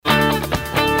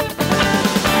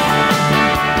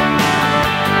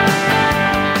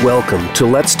Welcome to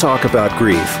Let's Talk About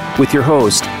Grief with your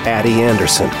host, Addie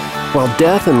Anderson. While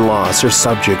death and loss are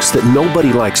subjects that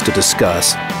nobody likes to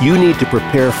discuss, you need to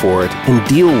prepare for it and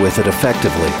deal with it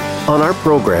effectively. On our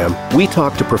program, we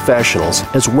talk to professionals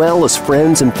as well as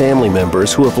friends and family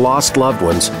members who have lost loved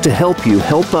ones to help you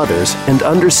help others and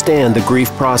understand the grief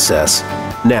process.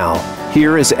 Now,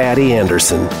 here is Addie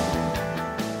Anderson.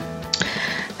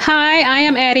 Hi, I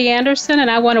am Addie Anderson, and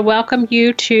I want to welcome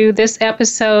you to this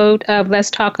episode of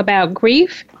Let's Talk About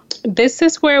Grief. This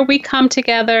is where we come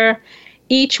together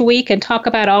each week and talk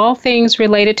about all things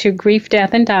related to grief,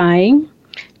 death, and dying.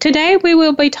 Today, we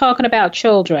will be talking about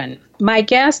children. My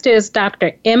guest is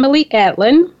Dr. Emily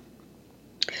Etlin.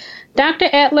 Dr.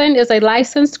 Etlin is a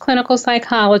licensed clinical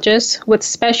psychologist with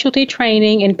specialty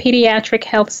training in pediatric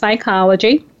health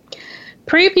psychology.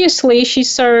 Previously, she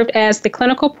served as the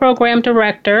clinical program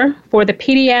director for the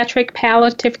pediatric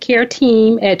palliative care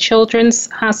team at Children's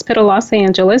Hospital Los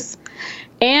Angeles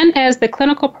and as the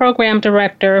clinical program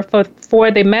director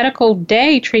for the medical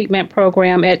day treatment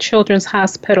program at Children's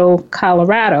Hospital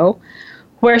Colorado,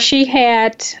 where she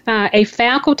had a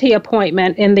faculty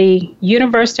appointment in the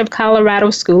University of Colorado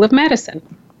School of Medicine.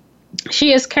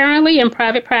 She is currently in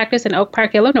private practice in Oak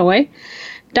Park, Illinois.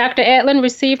 Dr. Etlin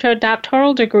received her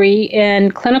doctoral degree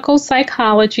in clinical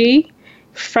psychology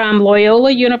from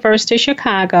Loyola University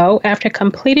Chicago after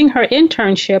completing her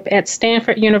internship at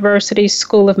Stanford University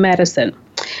School of Medicine.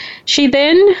 She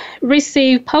then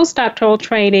received postdoctoral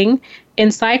training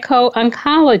in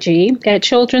psycho-oncology at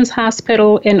Children's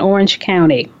Hospital in Orange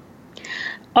County.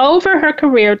 Over her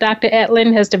career, Dr.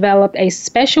 Etlin has developed a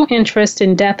special interest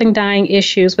in death and dying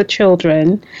issues with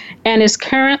children and is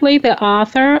currently the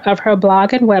author of her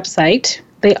blog and website,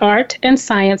 The Art and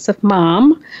Science of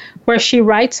Mom, where she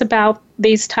writes about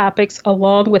these topics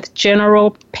along with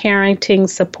general parenting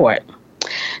support.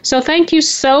 So thank you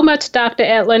so much, Dr.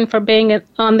 Etlin, for being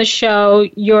on the show.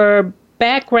 Your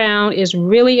background is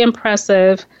really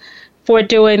impressive for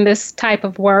doing this type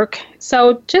of work.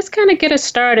 So just kind of get us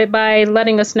started by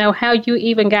letting us know how you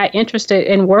even got interested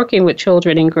in working with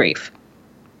children in grief.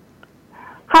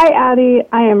 Hi, Addie.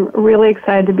 I am really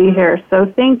excited to be here.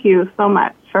 So thank you so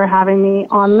much for having me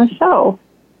on the show.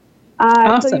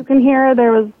 Awesome. So you can hear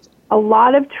there was a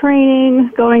lot of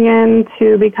training going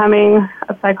into becoming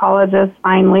a psychologist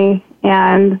finally.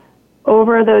 And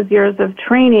over those years of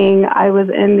training, I was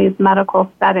in these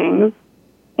medical settings.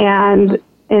 And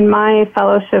in my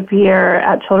fellowship year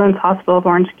at Children's Hospital of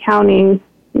Orange County,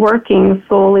 working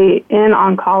solely in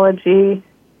oncology,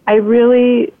 I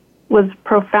really was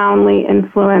profoundly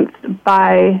influenced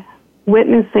by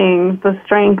witnessing the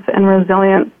strength and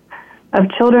resilience of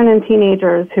children and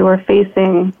teenagers who are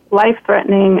facing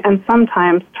life-threatening and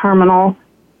sometimes terminal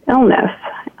illness.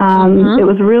 It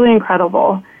was really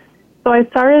incredible. So I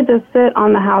started to sit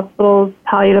on the hospital's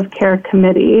palliative care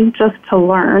committee just to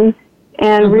learn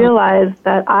and realized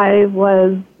that I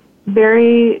was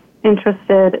very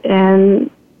interested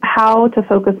in how to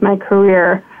focus my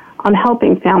career on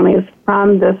helping families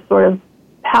from this sort of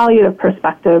palliative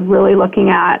perspective, really looking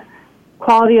at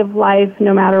quality of life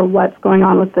no matter what's going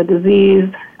on with the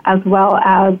disease, as well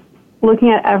as looking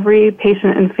at every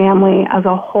patient and family as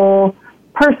a whole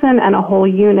person and a whole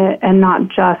unit and not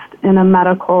just in a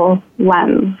medical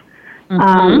lens.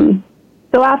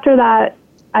 So after that,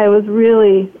 I was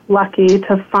really lucky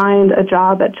to find a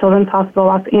job at Children's Hospital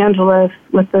Los Angeles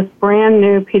with this brand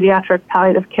new pediatric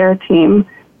palliative care team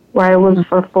where I was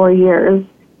for 4 years.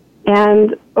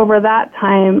 And over that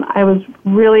time, I was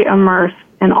really immersed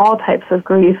in all types of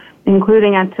grief,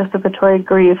 including anticipatory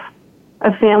grief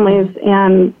of families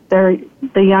and the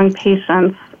young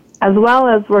patients, as well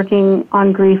as working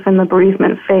on grief in the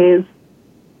bereavement phase.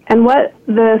 And what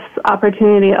this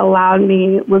opportunity allowed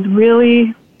me was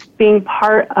really being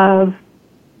part of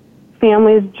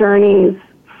families' journeys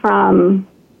from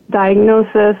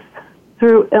diagnosis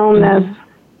through illness,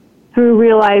 through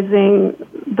realizing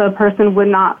the person would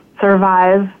not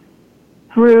survive,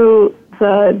 through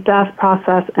the death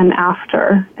process and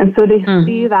after. And so to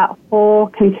see that whole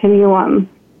continuum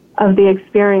of the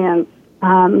experience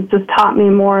just taught me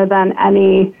more than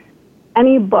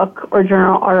any book or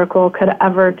journal article could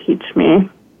ever teach me.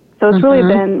 So it's really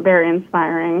been very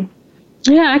inspiring.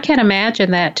 Yeah, I can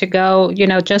imagine that, to go,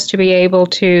 just to be able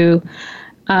to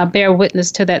bear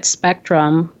witness to that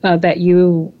spectrum that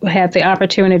you had the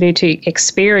opportunity to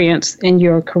experience in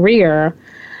your career.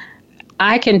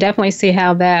 I can definitely see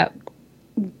how that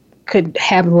could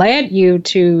have led you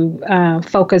to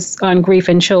focus on grief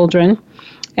in children.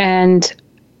 And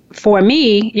for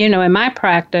me, in my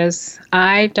practice,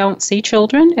 I don't see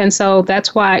children. And so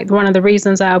that's why one of the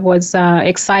reasons I was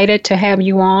excited to have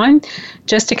you on,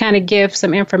 just to kind of give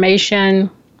some information,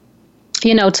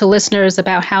 to listeners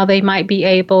about how they might be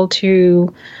able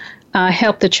to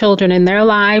help the children in their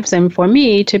lives. And for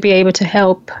me to be able to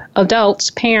help adults,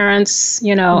 parents,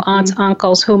 aunts,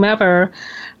 uncles, whomever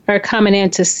are coming in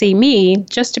to see me,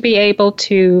 just to be able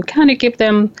to kind of give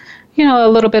them a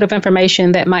little bit of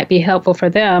information that might be helpful for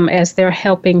them as they're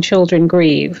helping children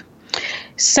grieve.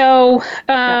 So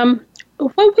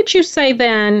what would you say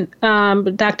then,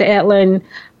 Dr. Etlin,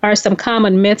 are some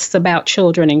common myths about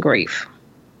children in grief?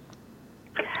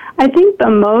 I think the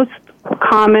most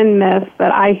common myth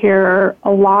that I hear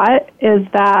a lot is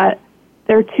that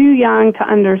they're too young to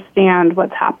understand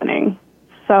what's happening.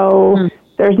 So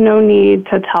there's no need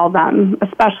to tell them,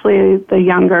 especially the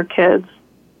younger kids.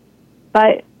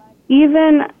 But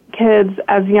even kids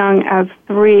as young as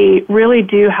 3 really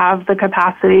do have the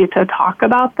capacity to talk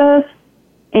about this,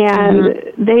 and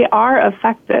they are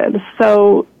affected.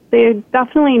 So they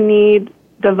definitely need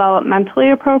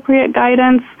developmentally appropriate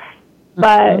guidance,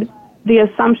 but the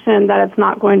assumption that it's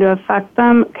not going to affect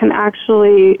them can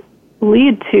actually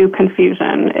lead to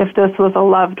confusion if this was a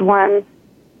loved one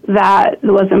that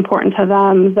was important to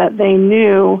them, that they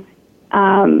knew,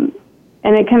 and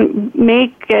it can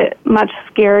make it much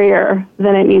scarier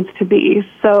than it needs to be.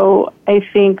 So I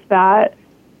think that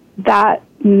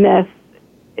myth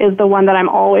is the one that I'm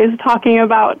always talking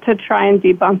about to try and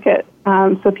debunk it,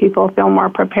 so people feel more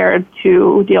prepared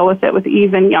to deal with it with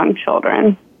even young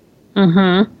children.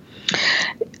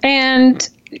 And,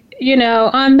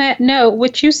 on that note,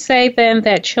 would you say then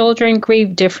that children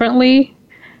grieve differently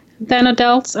than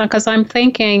adults? Because I'm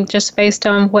thinking, just based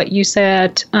on what you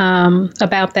said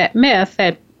about that myth,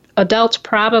 that adults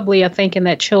probably are thinking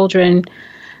that children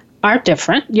are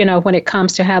different, when it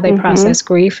comes to how they process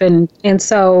grief. And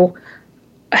so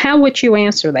how would you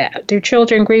answer that? Do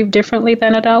children grieve differently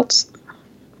than adults?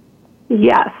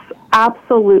 Yes,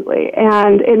 absolutely.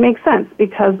 And it makes sense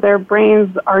because their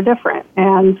brains are different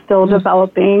and still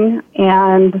developing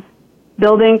and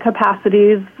building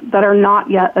capacities that are not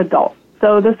yet adult.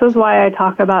 So this is why I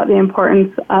talk about the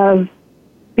importance of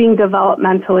being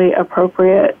developmentally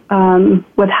appropriate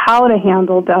with how to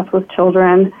handle death with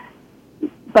children.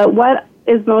 But what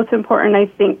is most important, I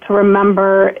think, to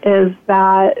remember is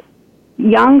that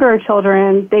younger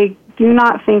children, they do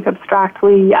not think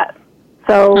abstractly yet.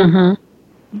 So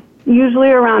usually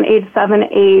around age 7,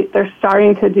 8, they're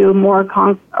starting to do more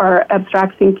or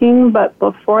abstract thinking. But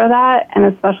before that, and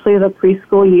especially the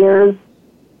preschool years,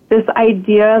 this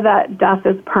idea that death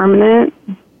is permanent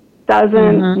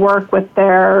doesn't work with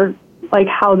their,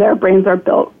 how their brains are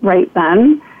built right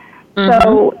then.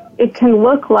 So it can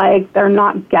look like they're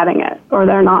not getting it or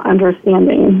they're not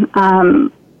understanding.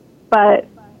 But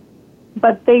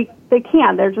they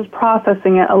can. They're just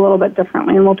processing it a little bit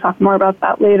differently, and we'll talk more about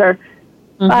that later.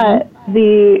 But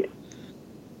the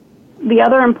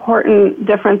other important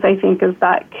difference, I think, is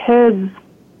that kids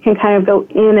can kind of go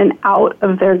in and out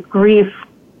of their grief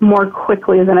more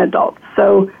quickly than adults.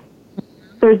 So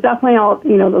there's definitely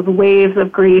those waves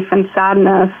of grief and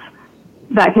sadness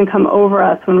that can come over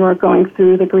us when we're going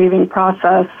through the grieving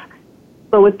process.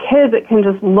 But with kids, it can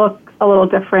just look a little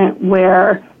different,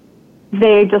 where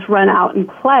they just run out and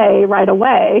play right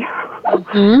away.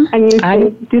 And you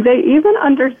think, do they even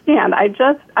understand?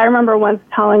 I remember once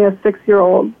telling a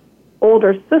 6-year-old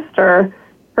older sister,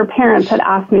 her parents had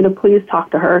asked me to please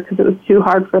talk to her because it was too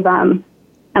hard for them.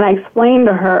 And I explained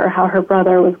to her how her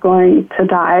brother was going to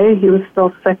die. He was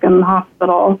still sick in the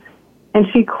hospital. And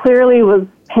she clearly was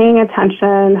paying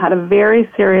attention, had a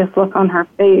very serious look on her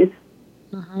face.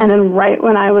 And then right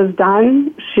when I was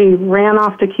done, she ran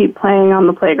off to keep playing on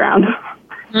the playground.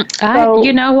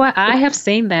 You know what? I have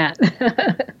seen that.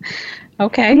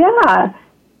 Okay. Yeah.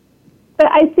 But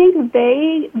I think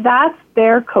that's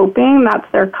their coping,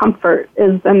 that's their comfort,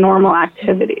 is the normal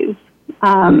activities.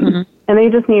 And they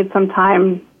just need some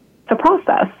time to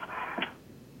process.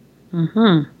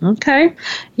 Okay.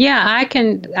 Yeah,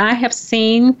 I have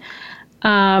seen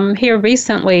here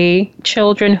recently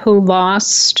children who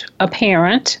lost a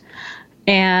parent,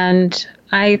 and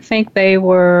I think they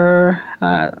are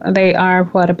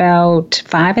about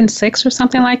 5 and 6 or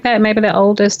something like that. Maybe the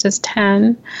oldest is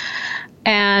 10.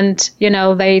 And,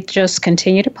 they just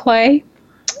continue to play.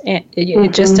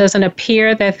 It just doesn't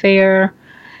appear that they're,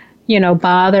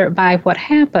 bothered by what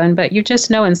happened, but you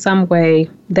just know in some way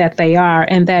that they are,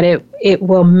 and that it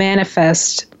will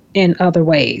manifest in other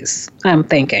ways, I'm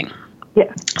thinking.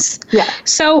 Yes. Yeah.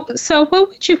 So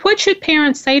what should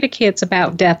parents say to kids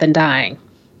about death and dying?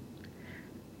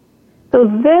 So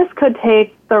this could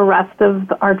take the rest of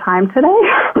our time today.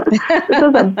 This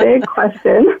is a big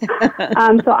question.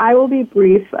 So I will be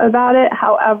brief about it.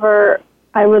 However,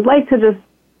 I would like to just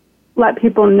let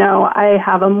people know I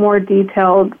have a more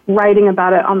detailed writing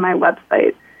about it on my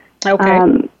website. Okay.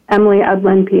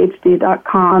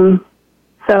 EmilyEdlinPhD.com.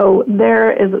 So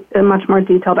there is a much more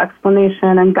detailed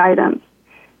explanation and guidance.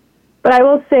 But I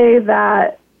will say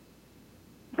that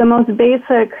the most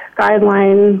basic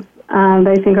guidelines that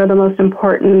I think are the most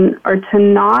important are to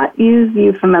not use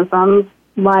euphemisms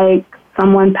like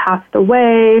someone passed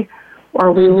away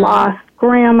or we lost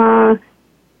grandma.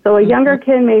 So a younger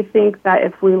kid may think that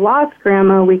if we lost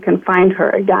grandma, we can find her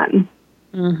again.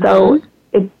 So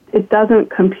it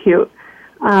doesn't compute.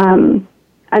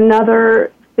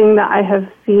 Another thing that I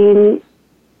have seen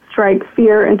strike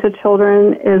fear into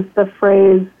children is the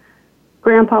phrase,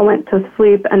 Grandpa went to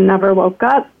sleep and never woke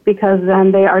up, because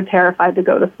then they are terrified to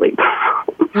go to sleep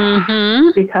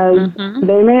because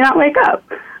they may not wake up.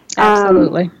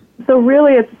 Absolutely. So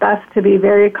really it's best to be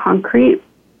very concrete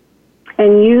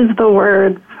and use the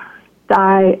words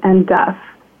die and death.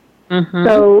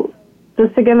 So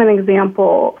just to give an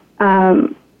example,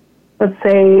 let's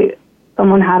say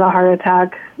someone had a heart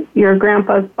attack, your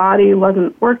grandpa's body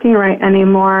wasn't working right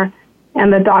anymore,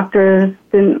 and the doctors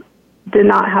did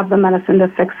not have the medicine to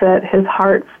fix it. His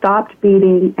heart stopped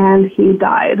beating, and he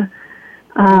died.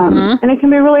 And it can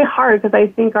be really hard because I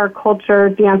think our culture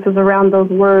dances around those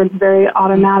words very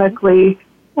automatically,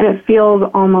 and it feels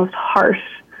almost harsh.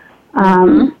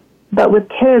 But with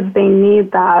kids, they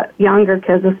need that, younger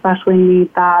kids especially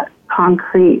need that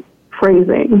concrete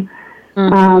phrasing.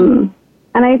 And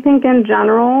I think in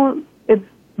general, it's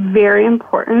very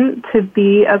important to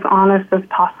be as honest as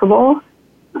possible.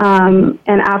 And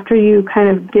after you kind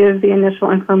of give the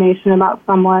initial information about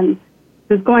someone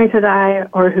who's going to die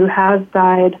or who has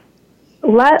died,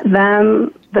 let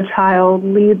them, the child,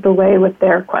 lead the way with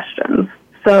their questions.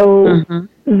 So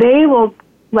they will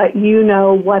let you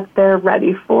know what they're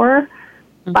ready for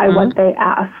by what they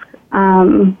ask.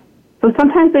 So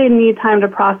sometimes they need time to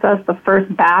process the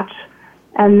first batch,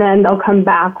 and then they'll come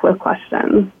back with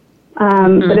questions.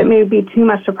 But it may be too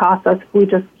much to process if we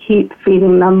just keep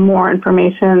feeding them more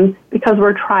information because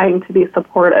we're trying to be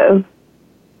supportive.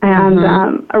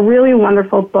 And a really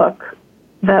wonderful book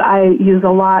that I use a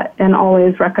lot and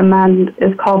always recommend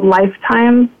is called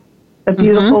Lifetime, A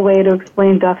Beautiful Way to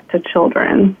Explain Death to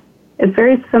Children. It's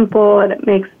very simple, and it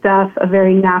makes death a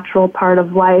very natural part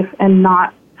of life and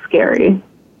not scary.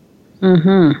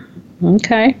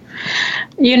 Okay.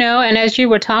 You know, and as you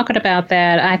were talking about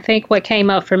that, I think what came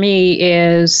up for me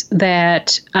is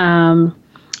that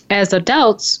as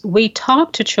adults, we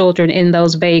talk to children in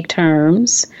those vague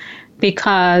terms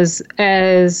because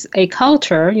as a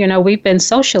culture, you know, we've been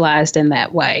socialized in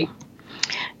that way.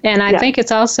 And I think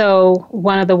it's also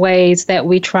one of the ways that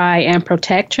we try and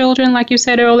protect children, like you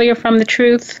said earlier, from the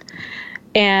truth.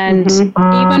 And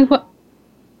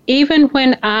even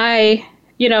when I,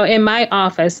 you know, in my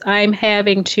office, I'm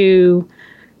having to,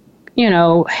 you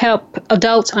know, help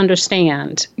adults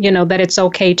understand, you know, that it's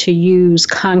okay to use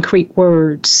concrete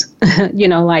words, you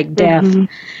know, like death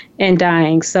and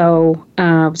dying. So,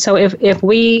 so if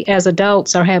we as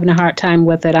adults are having a hard time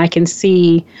with it, I can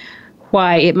see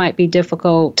why it might be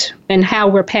difficult and how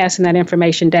we're passing that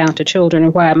information down to children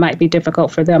and why it might be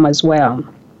difficult for them as well.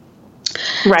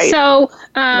 Right. So,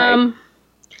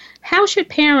 how should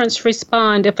parents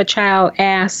respond if a child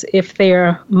asks if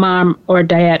their mom or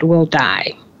dad will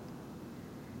die?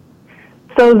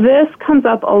 So this comes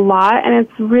up a lot, and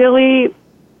it's really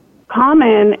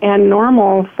common and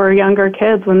normal for younger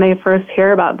kids when they first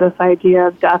hear about this idea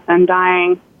of death and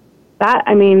dying. That,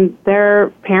 I mean, their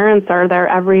parents are their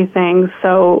everything.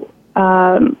 So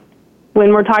when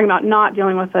we're talking about not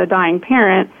dealing with a dying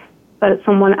parent, but it's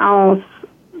someone else,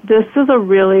 this is a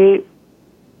really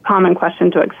common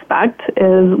question to expect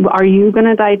is, are you going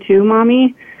to die too,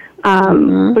 Mommy?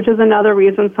 Which is another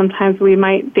reason sometimes we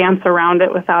might dance around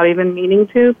it without even meaning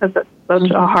to, because it's such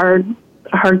a hard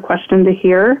question to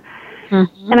hear.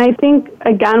 And I think,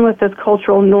 again, with this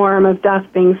cultural norm of death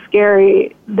being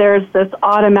scary, there's this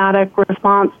automatic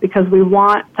response because we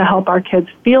want to help our kids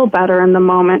feel better in the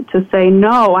moment to say,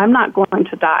 no, I'm not going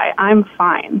to die. I'm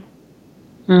fine.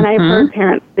 And I've heard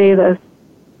parents say this,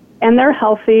 and they're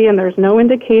healthy, and there's no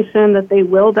indication that they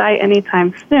will die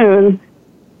anytime soon.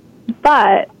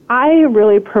 But I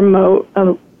really promote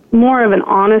more of an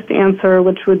honest answer,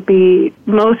 which would be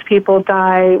most people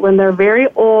die when they're very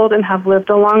old and have lived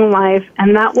a long life,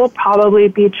 and that will probably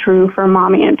be true for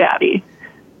Mommy and Daddy.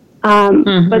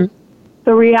 But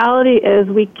the reality is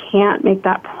we can't make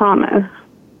that promise.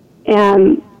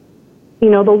 And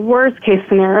the worst case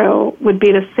scenario would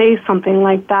be to say something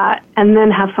like that and then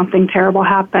have something terrible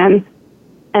happen.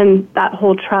 And that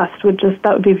whole trust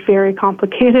that would be very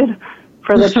complicated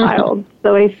for the child.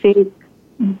 So I think,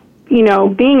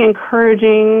 being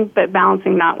encouraging, but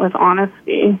balancing that with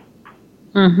honesty.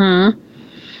 Mm-hmm.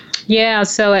 Yeah.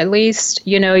 So at least,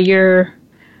 you're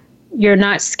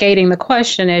not skating the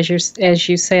question as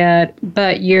you said,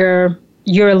 but you're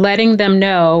letting them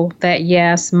know that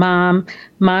yes,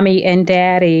 mommy and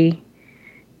daddy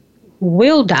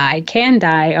will die, can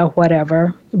die or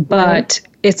whatever, but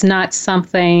it's not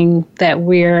something that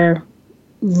we're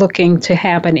looking to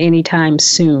happen anytime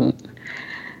soon.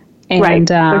 And, right.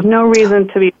 There's no reason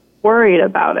to be worried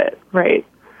about it. Right.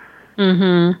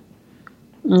 Mm-hmm.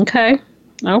 Okay.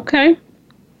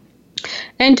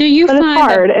 And do you but find it's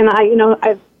hard? And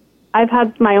I've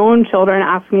had my own children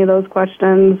ask me those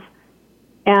questions.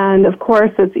 And of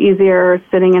course, it's easier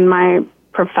sitting in my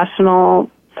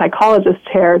professional psychologist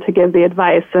chair to give the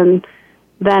advice. And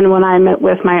then when I'm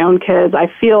with my own kids, I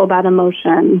feel that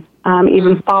emotion,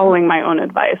 even following my own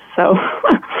advice. So,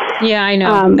 yeah, I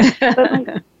know.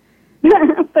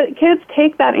 But kids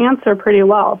take that answer pretty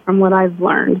well from what I've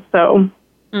learned. So,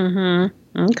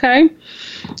 okay.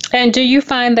 And do you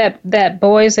find that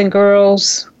boys and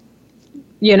girls,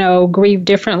 grieve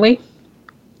differently?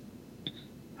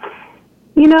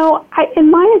 In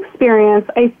my experience,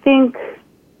 I think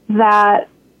that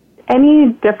any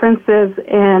differences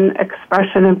in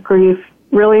expression of grief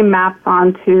really maps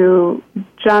onto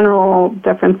general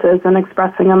differences in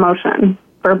expressing emotion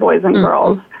for boys and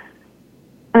girls.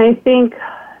 And I think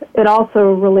it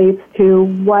also relates to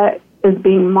what is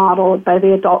being modeled by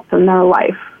the adults in their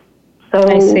life. So,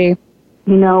 I see.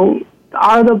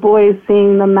 Are the boys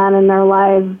seeing the men in their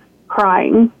lives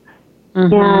crying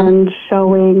and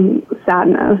showing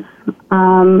sadness?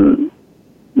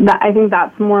 I think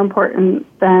that's more important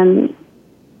than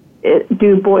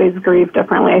do boys grieve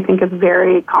differently. I think it's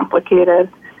very complicated.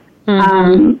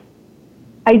 I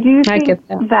do think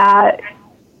that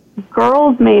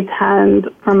girls may tend,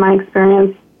 from my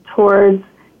experience, towards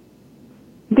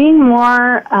being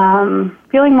more,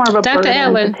 feeling more of a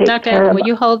burden to take Dr. care Ellen, of. will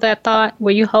you hold that thought?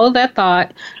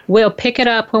 We'll pick it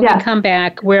up when we come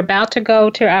back. We're about to go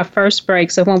to our first break.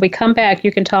 So when we come back,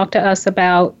 you can talk to us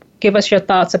give us your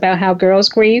thoughts about how girls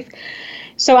grieve.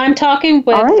 So I'm talking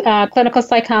with clinical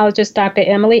psychologist Dr.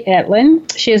 Emily Etlin.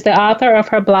 She is the author of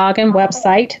her blog and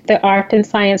website, The Art and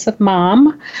Science of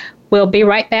Mom. We'll be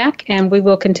right back, and we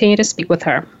will continue to speak with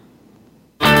her.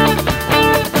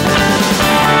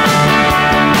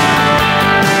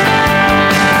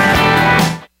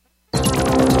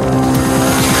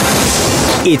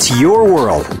 It's your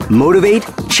world. Motivate,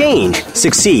 change,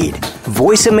 succeed.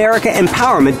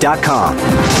 VoiceAmericaEmpowerment.com.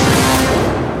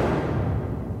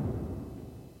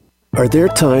 Are there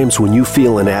times when you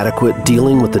feel inadequate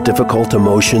dealing with the difficult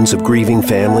emotions of grieving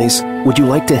families? Would you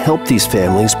like to help these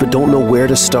families but don't know where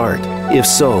to start? If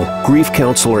so, grief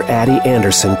counselor Addie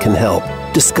Anderson can help.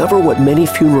 Discover what many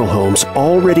funeral homes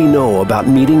already know about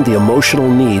meeting the emotional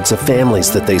needs of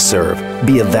families that they serve.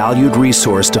 Be a valued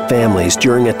resource to families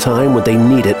during a time when they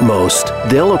need it most.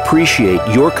 They'll appreciate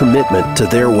your commitment to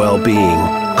their well-being.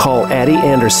 Call Addie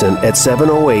Anderson at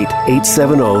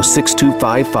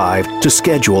 708-870-6255 to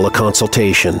schedule a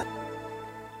consultation.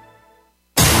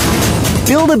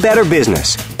 Build a better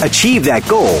business. Achieve that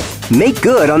goal. Make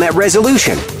good on that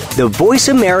resolution. The Voice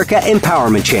America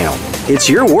Empowerment Channel. It's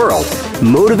your world.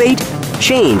 Motivate,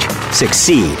 change,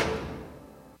 succeed.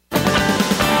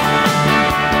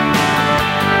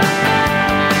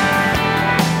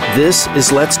 This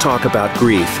is Let's Talk About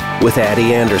Grief with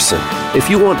Addie Anderson. If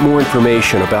you want more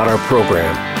information about our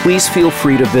program, please feel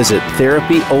free to visit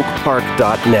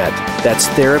therapyoakpark.net. That's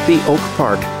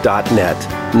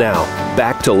therapyoakpark.net. Now,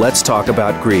 back to Let's Talk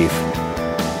About Grief.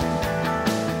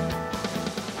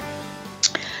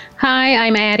 Hi,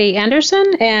 I'm Addie Anderson,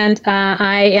 and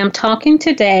I am talking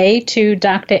today to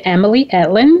Dr. Emily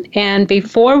Etlin. And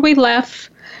before we left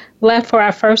for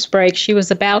our first break, she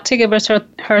was about to give us her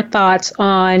thoughts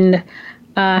on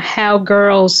how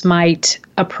girls might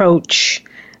approach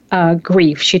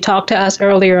grief. She talked to us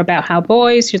earlier about how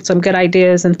boys, had some good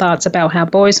ideas and thoughts about how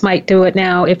boys might do it.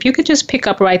 Now, if you could just pick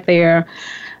up right there,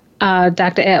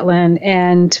 Dr. Etlin,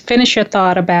 and finish your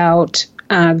thought about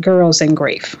girls and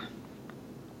grief.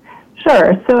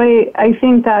 Sure. So I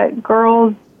think that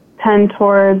girls tend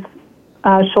towards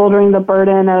shouldering the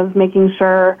burden of making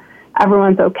sure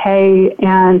everyone's okay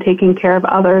and taking care of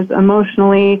others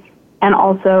emotionally, and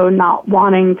also not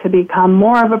wanting to become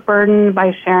more of a burden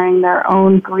by sharing their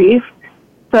own grief.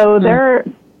 So they're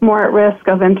more at risk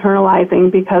of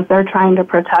internalizing because they're trying to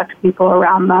protect people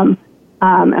around them.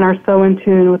 and are so in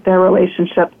tune with their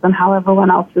relationships and how everyone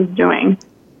else is doing.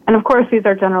 And of course, these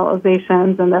are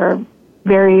generalizations and there are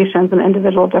variations and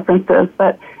individual differences,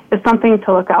 but it's something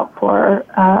to look out for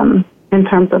in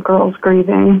terms of girls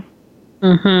grieving.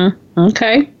 Mm-hmm.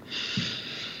 Okay.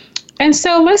 And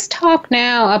so let's talk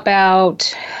now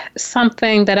about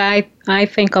something that I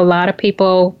think a lot of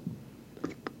people,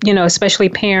 especially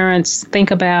parents,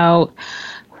 think about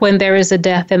when there is a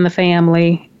death in the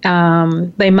family.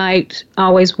 They might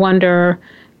always wonder,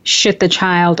 should the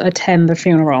child attend the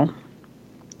funeral?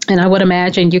 And I would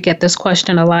imagine you get this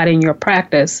question a lot in your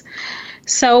practice.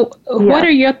 So what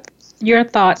are your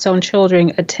thoughts on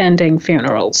children attending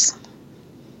funerals?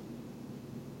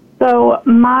 So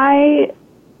my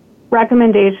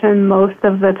recommendation most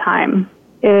of the time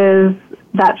is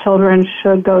that children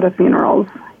should go to funerals.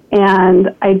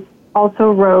 And I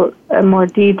also wrote a more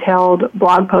detailed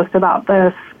blog post about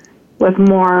this with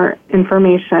more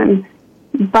information.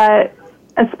 But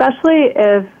especially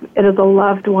if it is a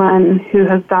loved one who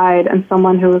has died and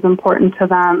someone who was important to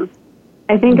them,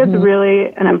 I think it's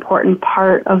really an important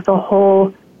part of the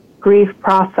whole grief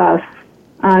process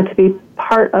to be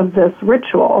part of this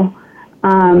ritual.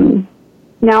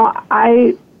 Now,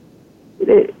 I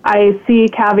see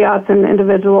caveats and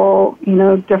individual,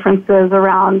 differences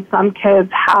around. Some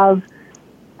kids have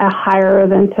a higher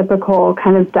than typical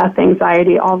kind of death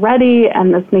anxiety already,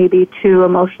 and this may be too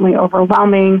emotionally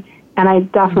overwhelming. And I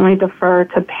definitely defer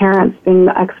to parents being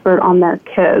the expert on their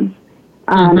kids.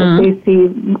 If they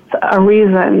see a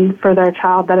reason for their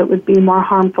child that it would be more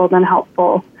harmful than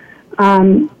helpful.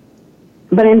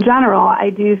 But in general, I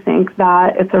do think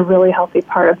that it's a really healthy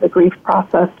part of the grief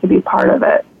process to be part of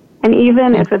it. And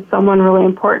even if it's someone really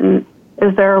important,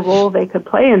 is there a role they could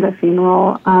play in the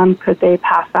funeral? Could they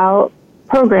pass out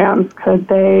programs? Could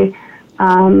they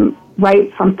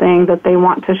write something that they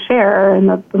want to share? And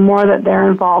the more that they're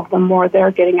involved, the more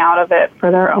they're getting out of it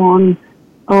for their own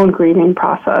grieving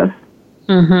process.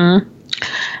 Mm-hmm.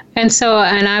 And so,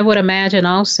 and I would imagine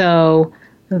also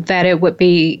that it would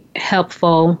be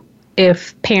helpful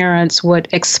if parents would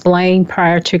explain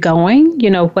prior to going,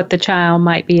 what the child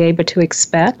might be able to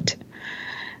expect,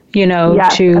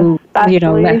 yes,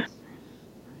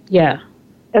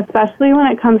 especially when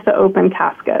it comes to open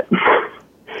casket.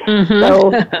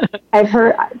 So I've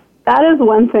heard, that is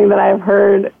one thing that I've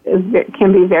heard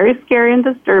can be very scary and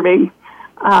disturbing.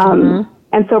 And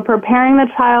so preparing the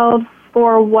child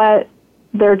for what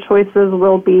their choices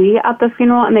will be at the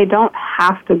funeral, and they don't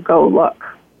have to go look.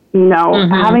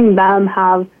 Having them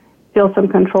feel some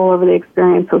control over the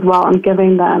experience as well, and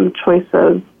giving them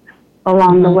choices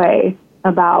along the way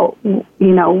about,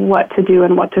 what to do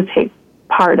and what to take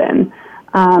part in.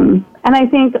 And I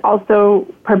think also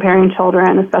preparing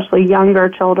children, especially younger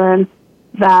children,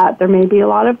 that there may be a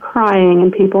lot of crying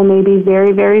and people may be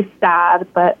very, very sad,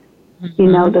 but,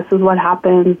 this is what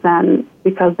happens, and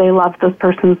because they love this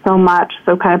person so much,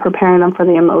 so kind of preparing them for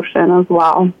the emotion as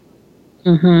well.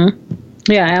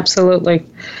 Yeah, absolutely.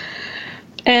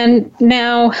 And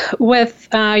now with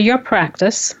your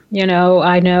practice,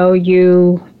 I know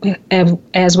you,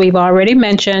 as we've already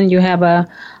mentioned, you have a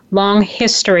long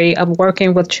history of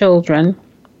working with children.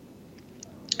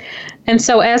 And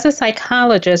so as a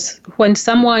psychologist, when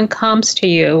someone comes to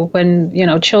you, when,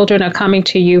 children are coming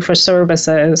to you for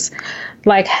services,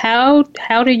 like how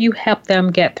do you help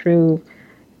them get through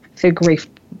the grief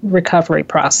recovery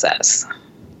process?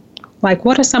 Like,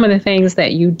 what are some of the things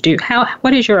that you do?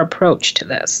 What is your approach to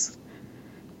this?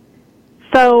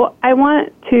 So I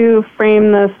want to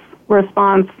frame this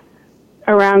response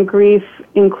around grief,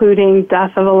 including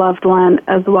death of a loved one,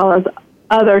 as well as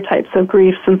other types of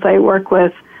grief, since I work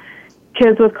with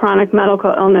kids with chronic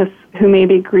medical illness who may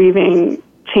be grieving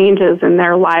changes in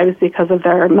their lives because of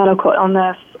their medical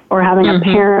illness or having a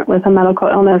parent with a medical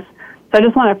illness. So I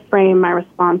just want to frame my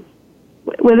response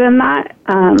within that.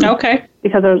 Okay.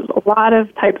 Because there's a lot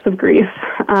of types of grief.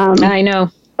 I know.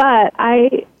 But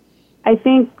I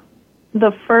think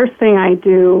the first thing I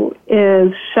do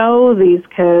is show these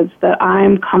kids that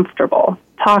I'm comfortable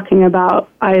talking about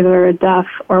either a death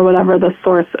or whatever the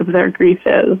source of their grief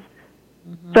is.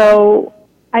 So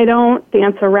I don't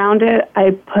dance around it.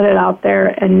 I put it out there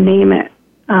and name it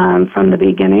from the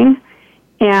beginning.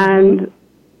 And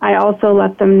I also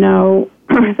let them know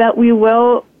that we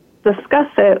will discuss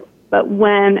it, but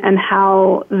when and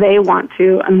how they want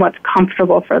to and what's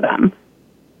comfortable for them.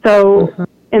 So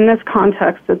in this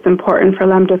context, it's important for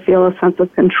them to feel a sense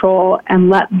of control and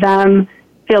let them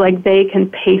feel like they can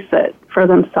pace it for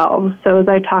themselves. So as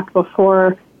I talked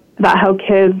before about how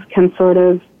kids can sort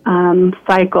of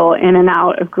cycle in and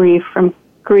out of grief, from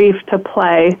grief to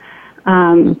play,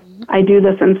 I do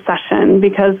this in session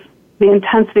because the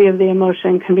intensity of the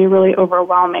emotion can be really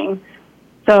overwhelming.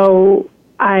 So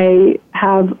I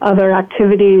have other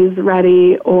activities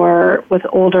ready, or with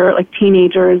older, like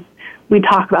teenagers, we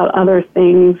talk about other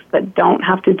things that don't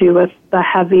have to do with the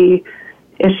heavy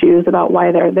issues about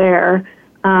why they're there.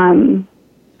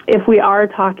 If we are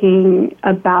talking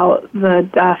about the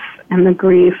death and the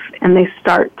grief and they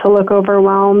start to look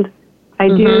overwhelmed, I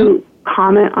do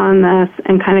comment on this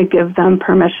and kind of give them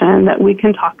permission that we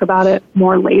can talk about it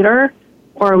more later,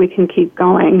 or we can keep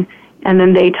going. And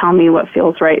then they tell me what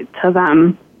feels right to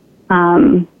them.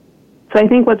 So I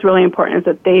think what's really important is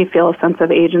that they feel a sense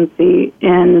of agency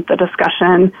in the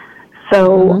discussion.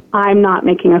 So I'm not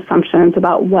making assumptions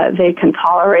about what they can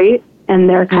tolerate, and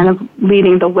they're kind of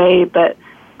leading the way, but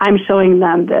I'm showing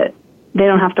them that they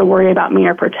don't have to worry about me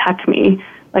or protect me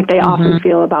like they often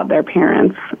feel about their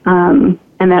parents,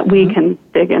 and that we can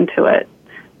dig into it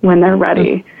when they're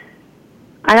ready.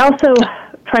 I also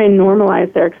try and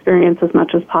normalize their experience as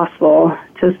much as possible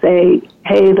to say,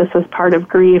 hey, this is part of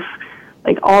grief.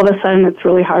 Like, all of a sudden it's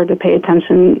really hard to pay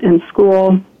attention in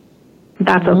school.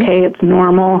 That's okay. It's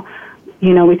normal.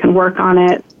 You know, we can work on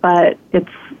it, but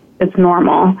it's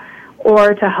normal.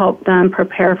 Or to help them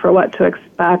prepare for what to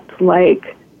expect,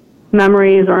 like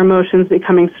memories or emotions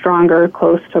becoming stronger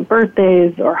close to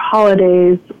birthdays or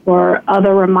holidays or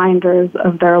other reminders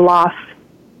of their loss.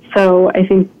 So I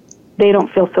think they don't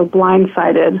feel so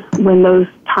blindsided when those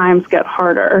times get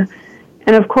harder.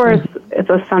 And of course, it's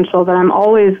essential that I'm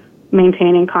always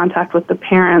maintaining contact with the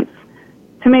parents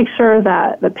to make sure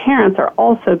that the parents are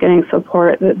also getting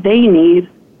support that they need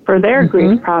for their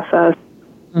grief process,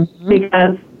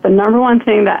 because the number one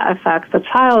thing that affects a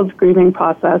child's grieving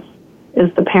process is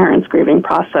the parent's grieving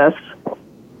process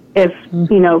if,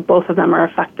 you know, both of them are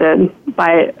affected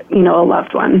by, you know, a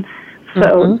loved one.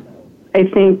 So I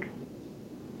think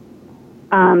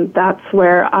that's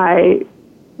where I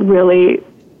really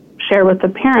share with the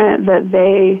parent that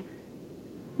they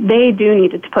do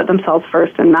need to put themselves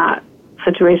first in that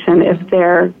situation if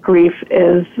their grief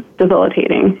is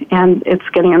debilitating and it's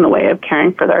getting in the way of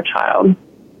caring for their child.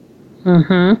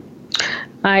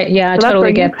 I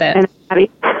totally get that.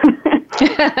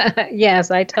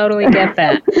 Yes, I totally get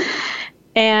that.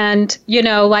 And, you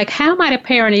know, like, how might a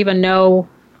parent even know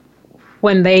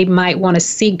when they might want to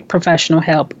seek professional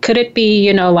help? Could it be,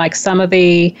 you know, like some of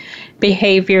the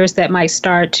behaviors that might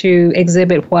start to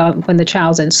exhibit when the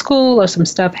child's in school, or some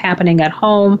stuff happening at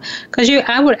home? Because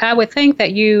I would think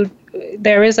that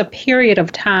there is a period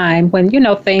of time when, you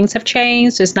know, things have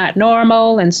changed. It's not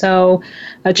normal, and so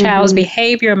a child's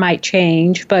behavior might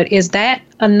change. But is that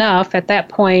enough at that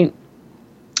point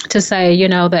to say, you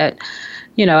know, that,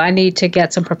 you know, I need to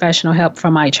get some professional help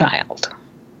for my child?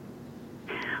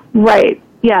 Right.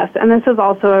 Yes. And this is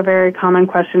also a very common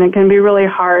question. It can be really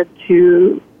hard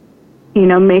to, you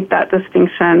know, make that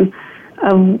distinction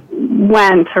of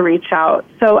when to reach out.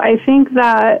 So I think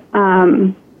that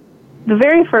the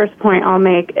very first point I'll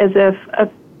make is if a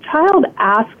child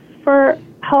asks for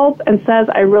help and says,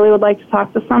 I really would like to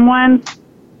talk to someone,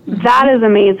 that is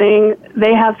amazing.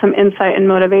 They have some insight and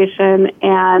motivation,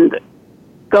 and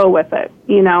go with it,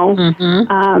 you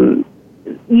know.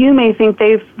 You may think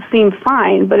they seem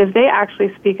fine, but if they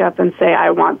actually speak up and say, I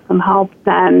want some help,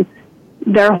 then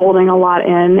they're holding a lot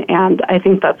in, and I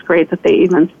think that's great that they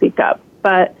even speak up.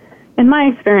 But in my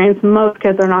experience, most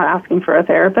kids are not asking for a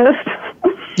therapist.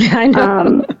 I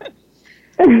know.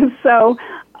 So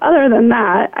other than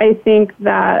that, I think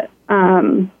that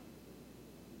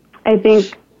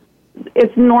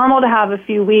it's normal to have a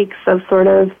few weeks of sort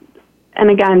of, and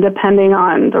again, depending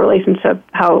on the relationship,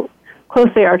 how close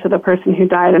they are to the person who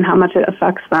died and how much it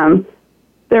affects them,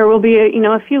 there will be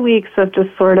a few weeks of just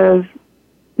sort of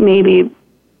maybe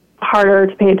harder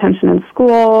to pay attention in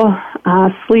school.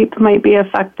 Sleep might be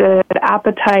affected,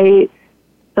 appetite,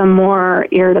 some more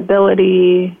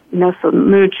irritability, some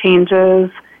mood changes.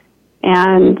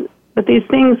 But these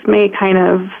things may kind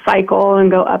of cycle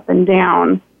and go up and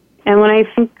down. And when I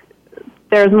think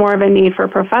there's more of a need for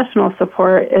professional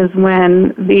support is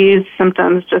when these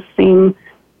symptoms just seem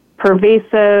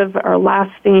pervasive or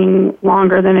lasting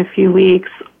longer than a few weeks,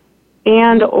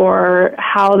 and or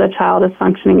how the child is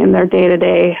functioning in their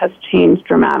day-to-day has changed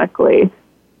dramatically.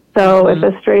 So if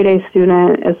a straight-A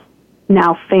student is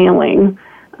now failing,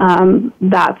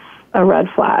 that's a red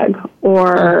flag.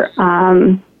 Or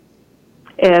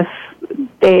if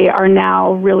they are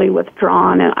now really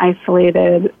withdrawn and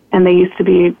isolated, and they used to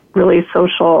be really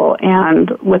social and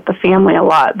with the family a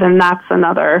lot, then that's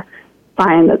another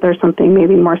sign that there's something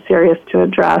maybe more serious to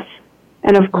address.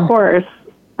 And of course,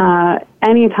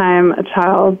 anytime a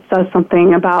child says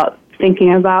something about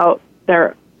thinking about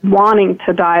their wanting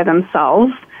to die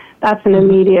themselves, that's an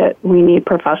immediate, we need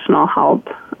professional help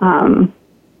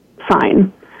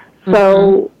sign.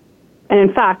 So, and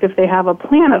in fact, if they have a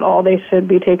plan at all, they should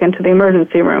be taken to the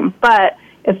emergency room. But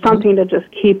it's something to just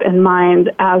keep in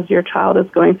mind as your child is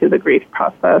going through the grief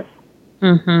process.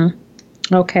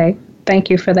 Okay. Thank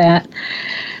you for that.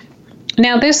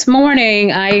 Now, this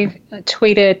morning, I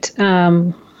tweeted,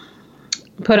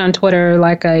 put on Twitter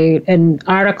like an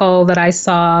article that I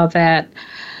saw that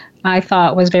I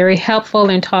thought was very helpful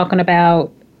in talking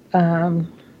about, the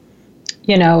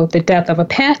death of a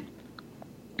pet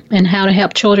and how to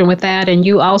help children with that. And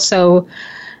you also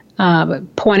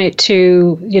pointed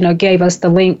to, gave us the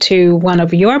link to one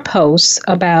of your posts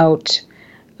about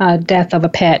death of a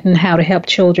pet and how to help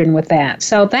children with that.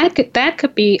 So that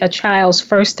could be a child's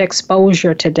first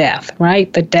exposure to death,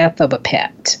 right? The death of a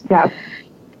pet. Yes.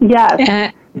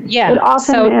 Yeah. It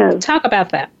often is. Talk about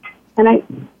that. And I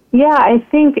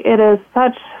think it is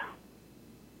such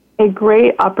a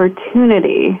great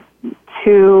opportunity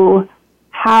to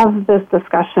have this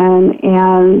discussion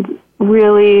and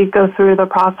really go through the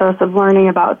process of learning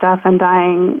about death and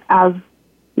dying as,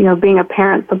 being a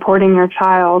parent supporting your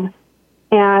child.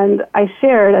 And I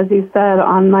shared, as you said,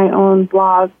 on my own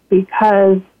blog,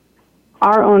 because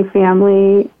our own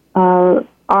family,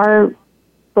 our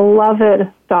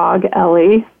beloved dog,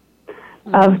 Ellie,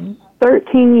 of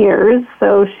 13 years,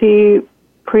 so she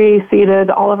preceded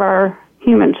all of our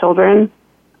human children.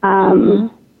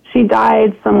 She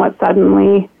died somewhat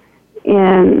suddenly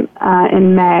in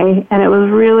May, and it was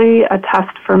really a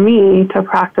test for me to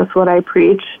practice what I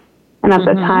preach. And at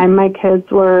the time, my kids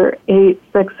were 8,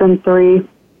 6, and 3,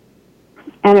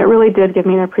 and it really did give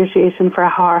me an appreciation for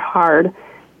how hard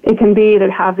it can be to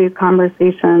have these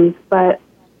conversations. But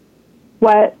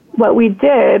what we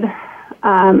did,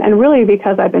 and really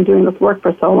because I've been doing this work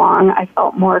for so long, I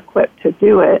felt more equipped to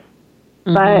do it,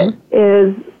 but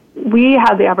is we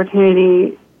had the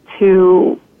opportunity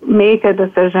to make a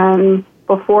decision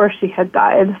before she had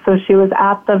died. So she was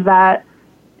at the vet,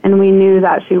 and we knew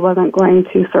that she wasn't going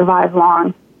to survive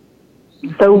long.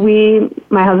 So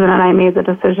my husband and I made the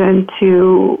decision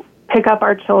to pick up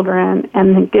our children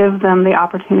and give them the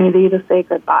opportunity to say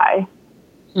goodbye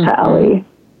to Ellie.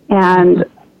 And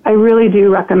I really do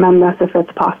recommend this if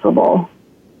it's possible,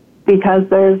 because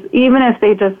even if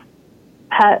they just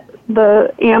pet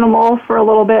the animal for a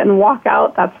little bit and walk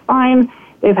out, that's fine.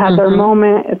 They've had their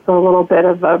moment. It's a little bit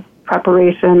of a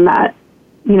preparation that,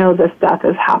 this death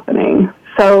is happening.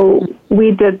 So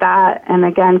we did that, and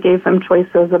again, gave them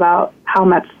choices about how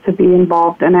much to be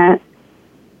involved in it.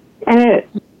 And it,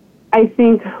 I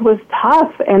think, was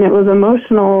tough, and it was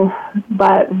emotional,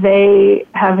 but they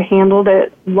have handled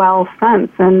it well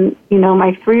since. And,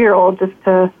 my 3-year-old, just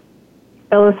to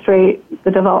illustrate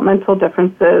the developmental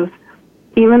differences,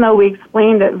 even though we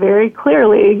explained it very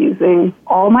clearly using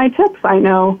all my tips I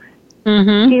know,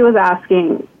 he was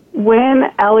asking, when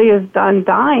Ellie is done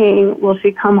dying, will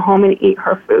she come home and eat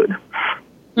her food?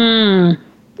 And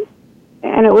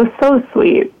it was so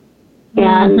sweet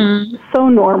and so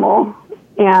normal.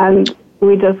 And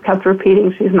we just kept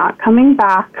repeating, she's not coming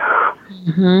back.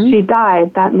 She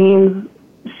died. That means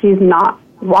she's not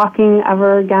walking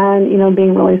ever again,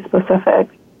 being really specific.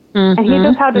 And he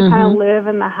just had to kind of live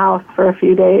in the house for a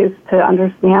few days to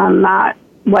understand that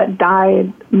what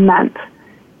died meant.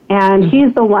 And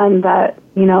he's the one that,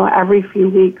 every few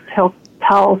weeks he'll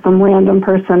tell some random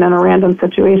person in a random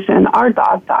situation, our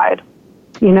dog died,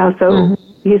 so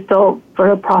he's still sort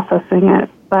of processing it.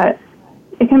 But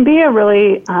it can be a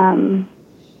really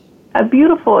a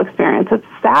beautiful experience. It's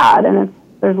sad and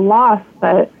there's loss,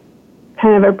 but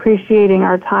kind of appreciating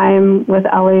our time with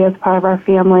Ellie as part of our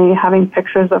family, having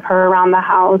pictures of her around the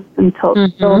house and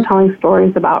still telling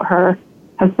stories about her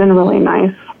has been really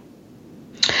nice.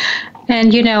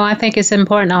 And, I think it's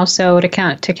important also to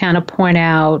kind of point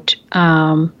out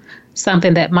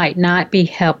something that might not be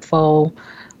helpful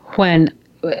when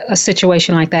a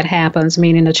situation like that happens,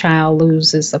 meaning a child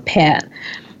loses a pet.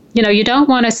 You don't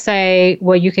want to say,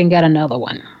 well, you can get another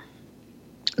one.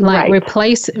 Like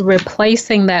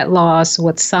replacing that loss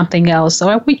with something else,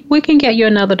 or we can get you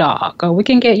another dog, or we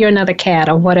can get you another cat,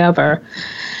 or whatever.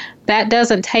 That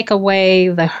doesn't take away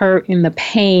the hurt and the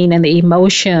pain and the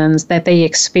emotions that they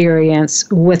experience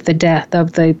with the death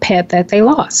of the pet that they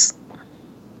lost.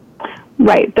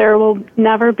 Right. There will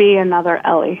never be another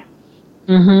Ellie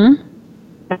in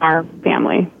our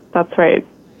family. That's right.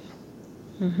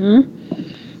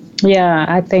 Yeah,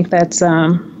 I think that's,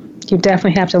 you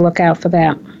definitely have to look out for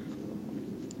that.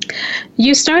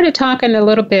 You started talking a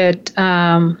little bit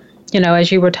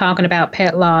as you were talking about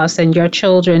pet loss and your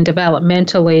children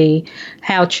developmentally,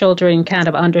 how children kind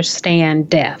of understand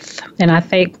death. And I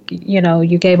think,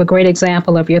 you gave a great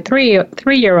example of your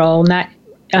three-year-old not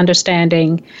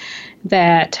understanding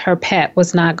that her pet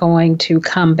was not going to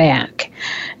come back.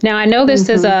 Now, I know this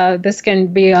this can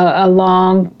be a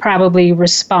long, probably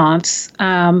response,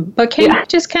 but can you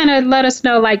just kind of let us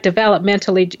know, like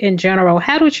developmentally in general,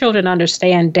 how do children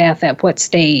understand death at what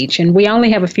stage? And we only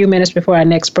have a few minutes before our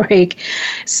next break,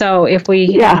 so if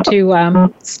we have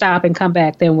to stop and come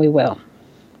back, then we will.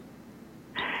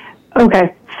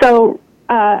 Okay, so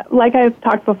like I've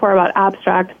talked before about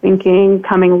abstract thinking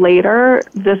coming later,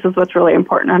 this is what's really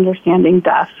important understanding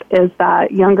death, is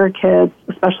that younger kids,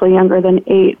 especially younger than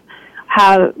 8,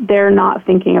 they're not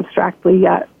thinking abstractly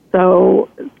yet. So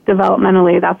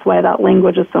developmentally, that's why that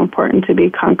language is so important, to be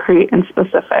concrete and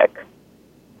specific.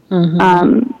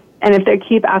 And if they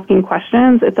keep asking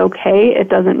questions, it's okay. It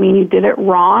doesn't mean you did it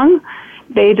wrong.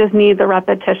 They just need the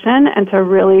repetition and to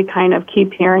really kind of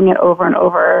keep hearing it over and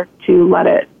over to let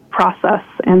it process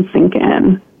and sink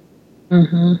in.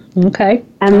 Okay.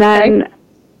 And then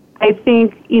I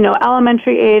think,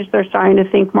 elementary age, they're starting to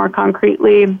think more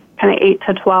concretely, kind of 8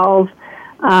 to 12.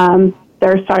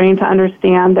 They're starting to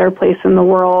understand their place in the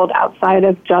world outside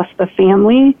of just the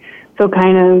family. So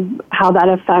kind of how that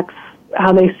affects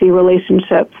how they see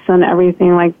relationships and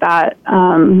everything like that.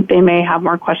 They may have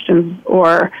more questions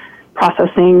or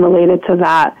processing related to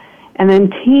that. And then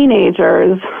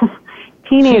teenagers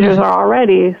are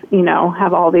already,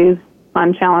 have all these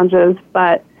fun challenges,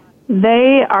 but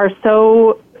they are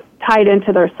so tied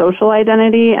into their social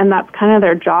identity, and that's kind of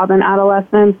their job in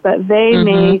adolescence, that they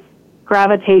may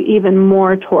gravitate even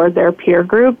more toward their peer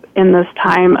group in this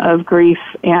time of grief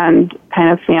and kind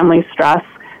of family stress.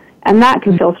 And that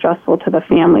can feel stressful to the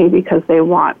family because they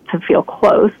want to feel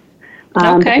close.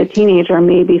 But the teenager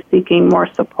may be seeking more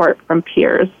support from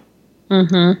peers.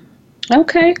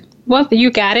 Okay. Well, you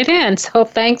got it in, so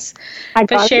thanks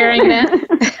for sharing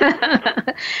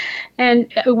that. And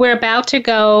we're about to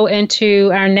go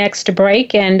into our next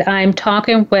break, and I'm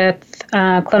talking with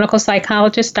clinical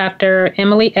psychologist Dr.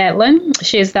 Emily Etlin.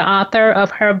 She is the author of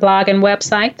her blog and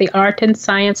website, The Art and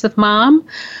Science of Mom.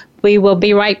 We will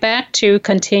be right back to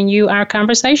continue our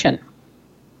conversation.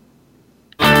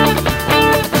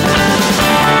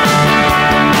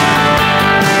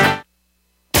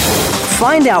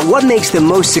 Find out what makes the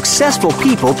most successful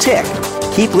people tick.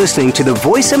 Keep listening to the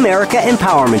Voice America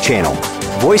Empowerment Channel,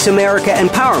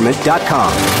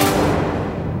 voiceamericaempowerment.com.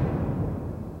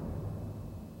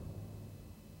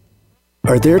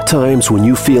 Are there times when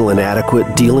you feel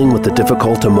inadequate dealing with the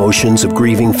difficult emotions of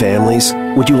grieving families?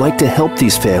 Would you like to help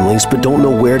these families but don't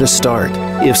know where to start?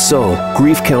 If so,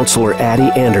 grief counselor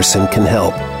Addie Anderson can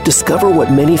help. Discover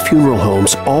what many funeral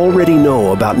homes already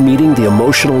know about meeting the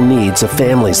emotional needs of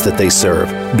families that they serve.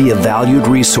 Be a valued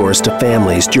resource to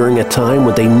families during a time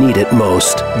when they need it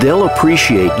most. They'll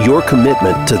appreciate your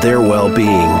commitment to their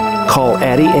well-being. Call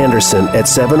Addie Anderson at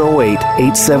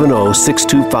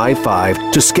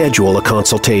 708-870-6255 to schedule a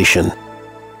consultation.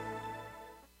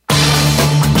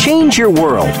 Change your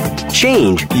world.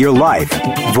 Change your life.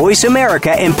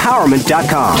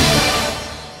 VoiceAmericaEmpowerment.com.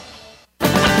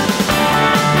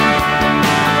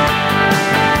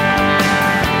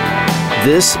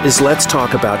 This is Let's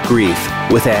Talk About Grief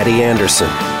with Addie Anderson.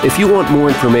 If you want more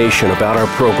information about our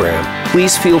program,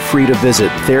 please feel free to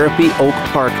visit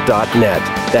therapyoakpark.net.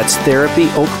 That's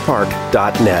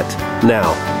therapyoakpark.net.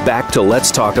 Now, back to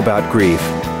Let's Talk About Grief.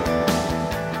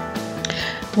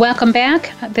 Welcome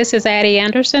back. This is Addie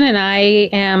Anderson, and I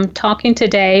am talking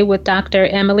today with Dr.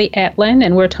 Emily Etlin,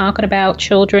 and we're talking about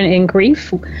children in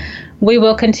grief. We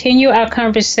will continue our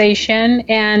conversation,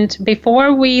 and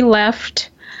before we left,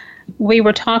 we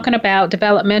were talking about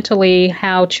developmentally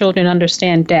how children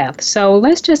understand death. So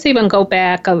let's just even go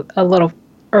back a little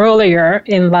earlier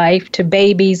in life to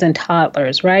babies and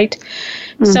toddlers, right?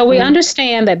 So we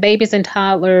understand that babies and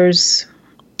toddlers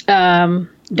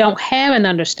don't have an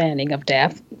understanding of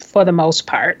death for the most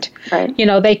part. Right.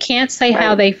 They can't say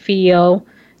how they feel.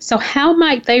 So how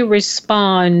might they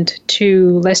respond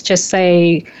to, let's just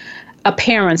say, a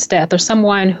parent's death, or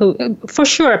someone who, for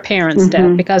sure, a parent's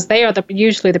death, because they are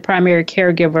usually the primary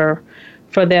caregiver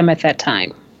for them at that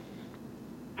time?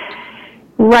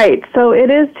 Right. So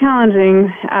it is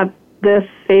challenging at this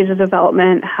stage of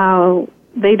development how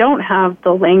they don't have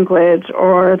the language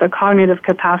or the cognitive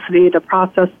capacity to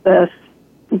process this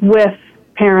with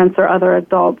parents or other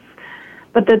adults.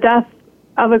 But the death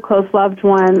of a close loved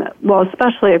one, well,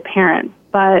 especially a parent,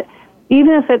 but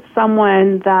even if it's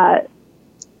someone that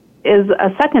is a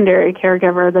secondary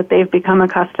caregiver that they've become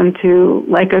accustomed to,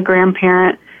 like a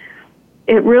grandparent,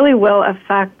 it really will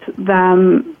affect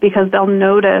them because they'll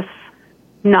notice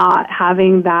not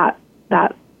having that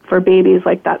for babies,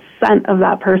 like that scent of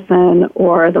that person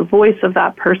or the voice of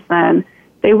that person.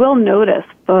 They will notice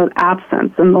the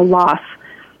absence and the loss.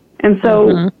 And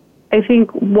so I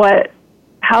think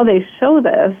how they show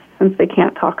this, since they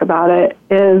can't talk about it,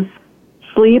 is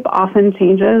sleep often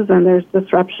changes and there's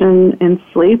disruption in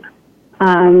sleep.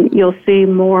 You'll see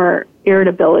more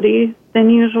irritability than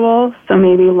usual, so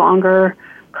maybe longer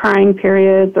crying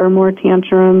periods or more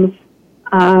tantrums,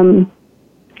 and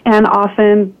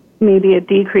often maybe a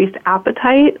decreased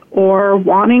appetite or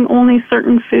wanting only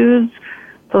certain foods.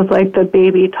 So it's like the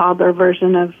baby toddler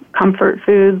version of comfort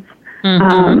foods.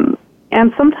 And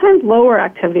sometimes lower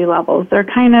activity levels. They're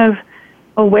kind of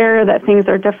aware that things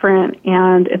are different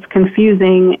and it's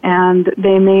confusing, and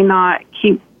they may not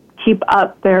keep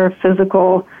up their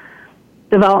physical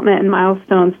development and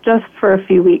milestones just for a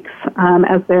few weeks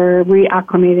as they're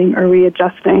reacclimating or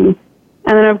readjusting.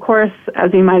 And then, of course,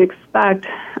 as you might expect,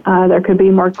 there could be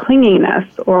more clinginess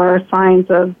or signs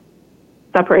of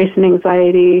separation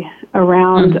anxiety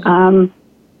around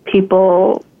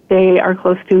people they are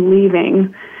close to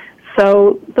leaving.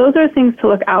 So those are things to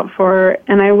look out for.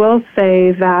 And I will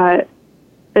say that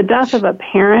the death of a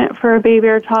parent for a baby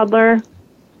or toddler,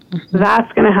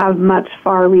 that's going to have much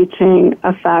far-reaching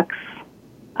effects.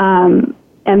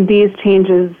 And these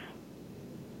changes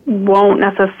won't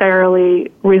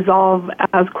necessarily resolve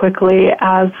as quickly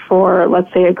as for,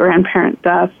 let's say, a grandparent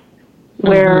death,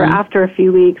 where after a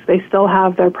few weeks they still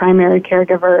have their primary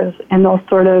caregivers and they'll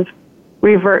sort of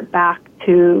revert back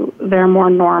to their more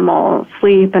normal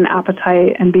sleep and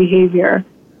appetite and behavior.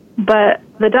 But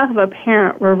the death of a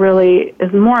parent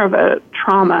is more of a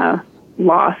trauma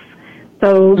loss.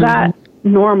 So that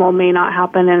normal may not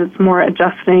happen, and it's more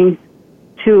adjusting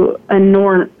to a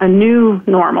new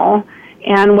normal.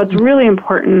 And what's really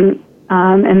important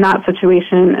in that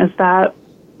situation is that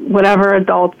whatever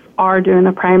adults are doing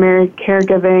the primary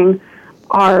caregiving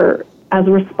are as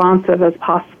responsive as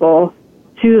possible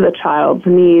to the child's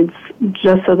needs,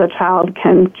 just so the child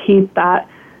can keep that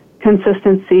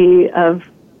consistency of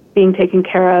being taken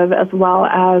care of, as well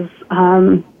as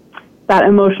that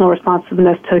emotional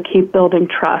responsiveness to keep building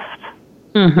trust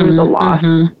through the loss.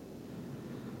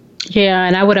 Yeah,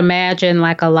 and I would imagine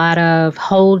like a lot of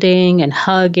holding and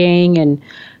hugging and,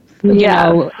 you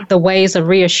know, the ways of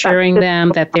reassuring them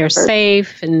that they're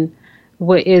safe, and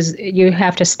you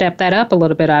have to step that up a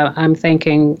little bit, I'm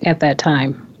thinking, at that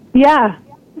time. Yeah,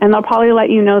 and they'll probably let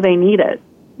you know they need it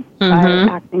by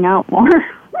acting out more.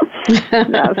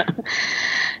 Yes.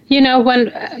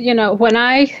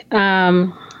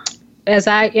 When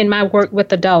I, in my work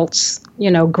with adults,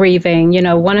 grieving,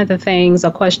 one of the things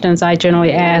or questions I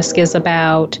generally ask is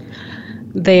about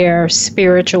their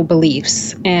spiritual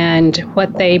beliefs and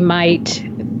what they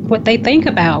think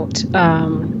about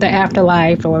the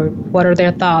afterlife, or what are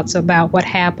their thoughts about what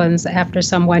happens after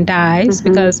someone dies,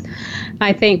 because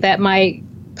I think that might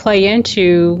play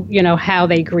into, how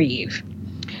they grieve.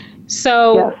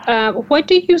 So what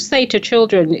do you say to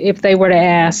children if they were to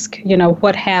ask,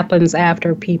 what happens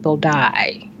after people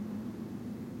die?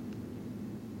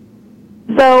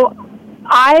 So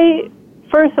I,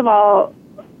 first of all,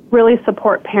 really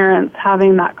support parents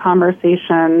having that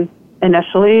conversation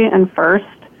initially and first.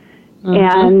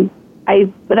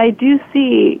 But I do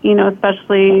see,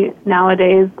 especially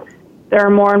nowadays, there are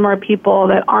more and more people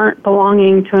that aren't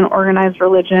belonging to an organized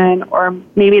religion, or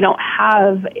maybe don't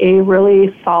have a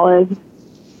really solid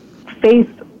faith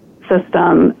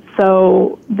system.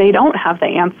 So they don't have the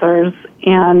answers,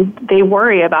 and they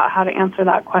worry about how to answer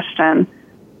that question.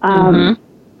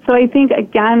 So I think,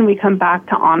 again, we come back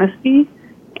to honesty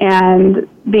and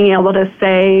being able to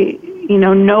say,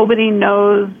 nobody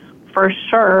knows for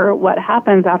sure what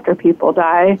happens after people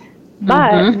die,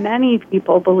 but many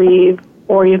people believe,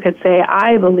 or you could say,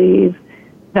 I believe,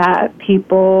 that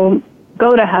people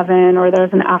go to heaven, or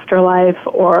there's an afterlife,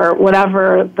 or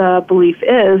whatever the belief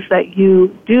is that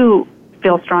you do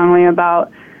feel strongly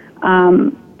about.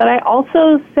 But I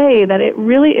also say that it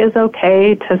really is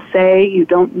okay to say you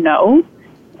don't know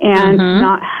and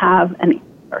not have an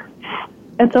answer.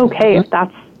 It's okay if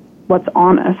that's what's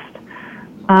honest.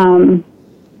 And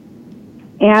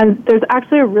there's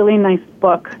actually a really nice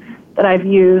book that I've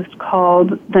used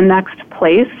called The Next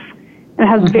Place. It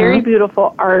has very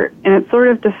beautiful art, and it sort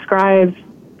of describes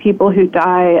people who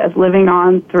die as living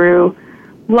on through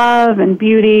love and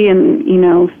beauty, and,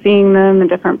 seeing them in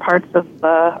different parts of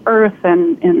the earth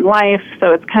and in life.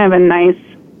 So it's kind of a nice,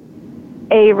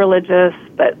 religious,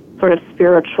 but sort of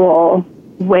spiritual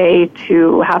way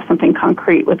to have something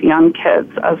concrete with young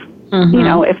kids of,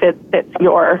 if it fits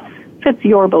your fits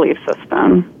your belief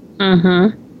system.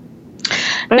 Mm-hmm.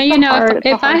 And you know,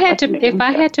 if I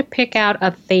had to pick out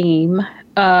a theme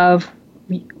of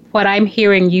what I'm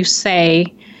hearing you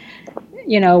say,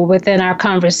 you know, within our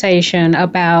conversation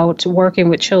about working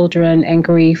with children and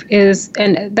grief,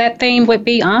 and that theme would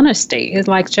be honesty. It's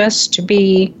like just to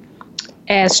be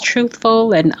as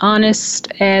truthful and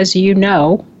honest as you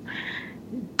know,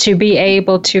 to be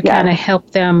able to kind of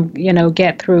help them, you know,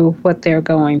 get through what they're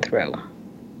going through.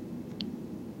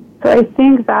 So I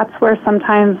think that's where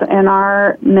sometimes in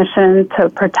our mission to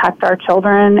protect our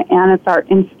children, and it's our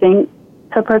instinct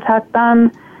to protect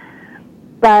them,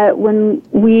 but when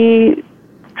we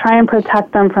try and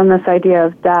protect them from this idea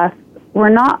of death, we're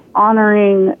not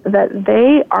honoring that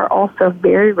they are also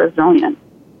very resilient.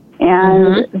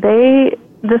 And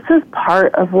this is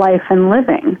part of life and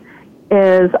living,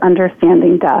 is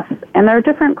understanding death. And there are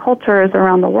different cultures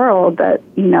around the world that,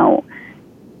 you know,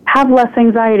 have less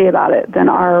anxiety about it than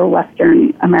our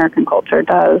Western American culture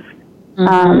does.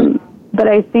 But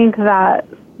I think that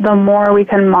the more we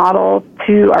can model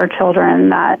to our children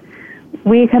that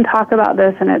we can talk about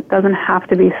this and it doesn't have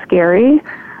to be scary,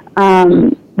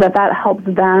 that helps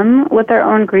them with their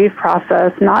own grief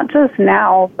process, not just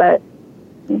now, but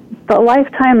the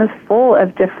lifetime is full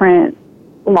of different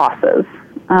losses,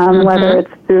 whether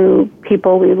it's through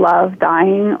people we love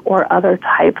dying or other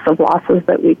types of losses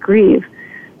that we grieve.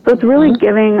 So it's really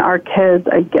giving our kids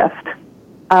a gift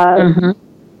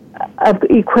of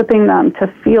equipping them to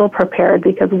feel prepared,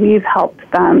 because we've helped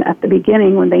them at the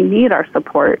beginning when they need our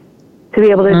support to be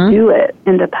able to do it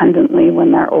independently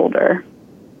when they're older.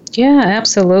 Yeah,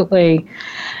 absolutely.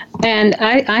 And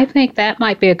I think that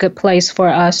might be a good place for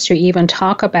us to even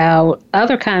talk about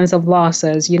other kinds of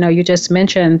losses. You know, you just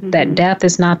mentioned that death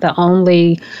is not the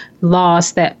only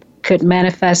loss that could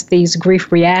manifest these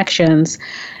grief reactions.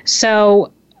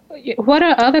 So what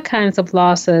are other kinds of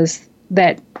losses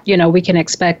that, you know, we can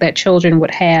expect that children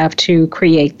would have to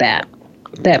create that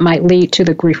might lead to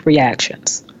the grief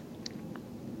reactions?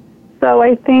 So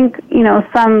I think, you know,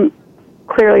 some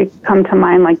clearly come to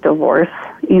mind, like divorce,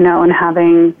 you know, and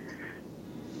having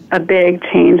a big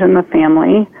change in the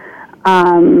family,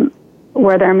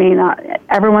 where there may not,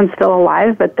 everyone's still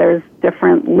alive, but there's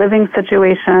different living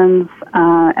situations,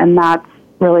 and that's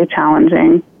really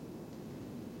challenging.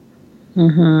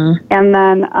 And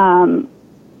then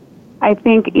I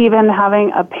think even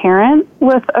having a parent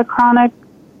with a chronic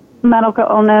medical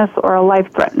illness or a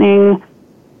life-threatening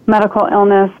medical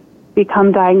illness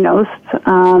become diagnosed,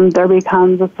 there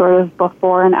becomes a sort of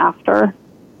before and after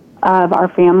of our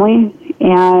family.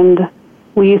 And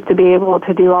we used to be able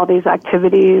to do all these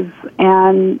activities,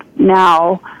 and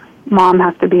now mom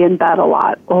has to be in bed a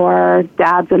lot, or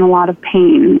dad's in a lot of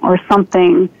pain, or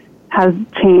something has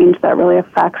changed that really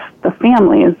affects the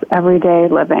family's everyday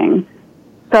living.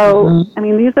 So, I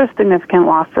mean, these are significant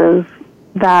losses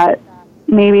that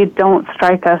maybe don't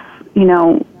strike us, you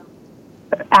know,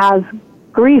 as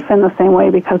grief in the same way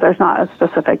because there's not a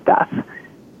specific death.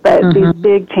 But these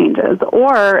big changes,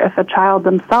 or if a child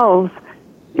themselves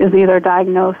is either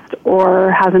diagnosed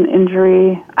or has an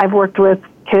injury. I've worked with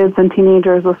kids and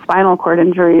teenagers with spinal cord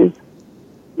injuries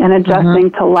and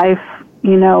adjusting to life,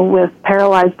 you know, with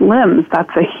paralyzed limbs.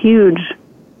 That's a huge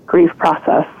grief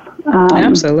process.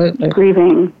 Absolutely.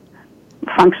 Grieving,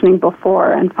 functioning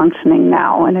before and functioning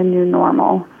now in a new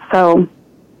normal. So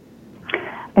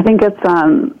I think it's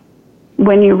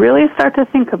when you really start to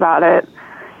think about it,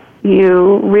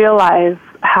 you realize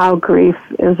how grief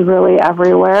is really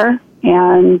everywhere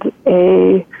and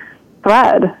a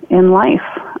thread in life,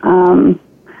 and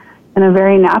a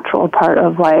very natural part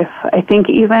of life. I think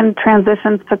even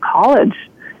transitions to college,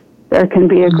 there can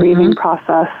be a grieving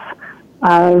process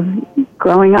of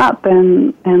growing up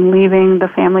and leaving the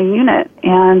family unit,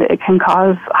 and it can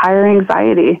cause higher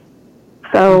anxiety.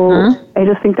 So I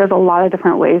just think there's a lot of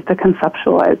different ways to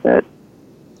conceptualize it.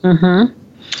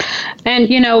 And,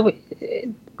 you know,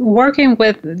 working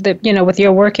with with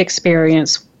your work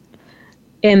experience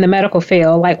in the medical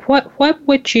field, like what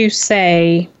would you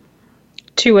say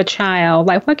to a child?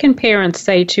 Like, what can parents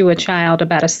say to a child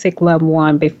about a sick loved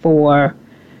one before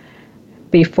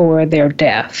their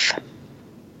death?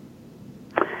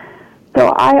 So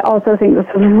I also think this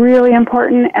is really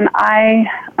important, and I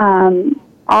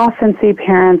often see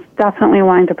parents definitely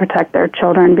wanting to protect their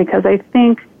children, because I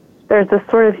think there's this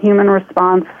sort of human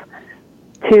response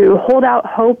to hold out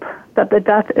hope that the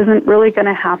death isn't really going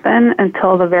to happen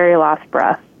until the very last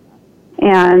breath.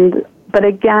 But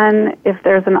again, if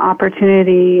there's an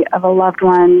opportunity of a loved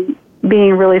one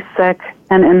being really sick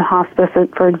and in hospice,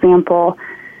 for example,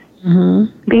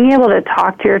 Being able to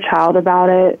talk to your child about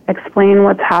it, explain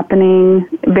what's happening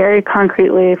very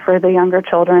concretely for the younger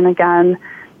children again,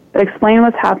 but explain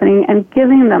what's happening and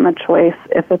giving them a choice,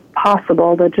 if it's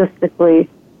possible, logistically,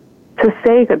 to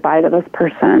say goodbye to this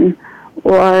person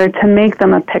or to make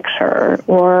them a picture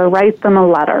or write them a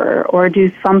letter or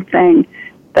do something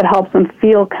that helps them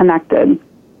feel connected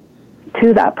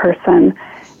to that person.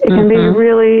 It can be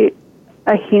really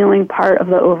a healing part of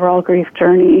the overall grief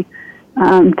journey,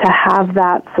 to have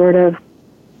that sort of,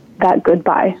 that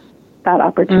goodbye, that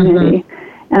opportunity.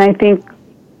 And I think,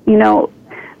 the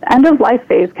end of life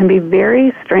phase can be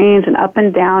very strange and up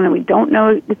and down, and we don't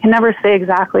know, we can never say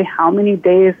exactly how many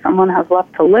days someone has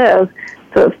left to live.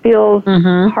 So it feels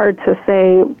hard to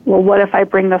say, well, what if I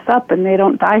bring this up and they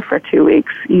don't die for 2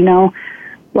 weeks?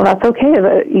 Well, that's okay.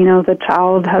 The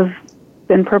child has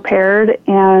been prepared,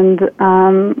 and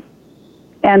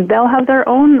they'll have their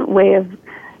own way of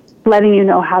letting you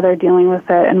know how they're dealing with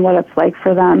it and what it's like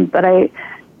for them. But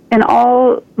in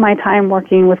all my time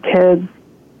working with kids,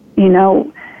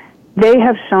 they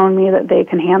have shown me that they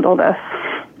can handle this.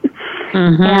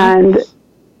 And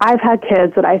I've had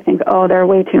kids that I think, they're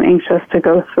way too anxious to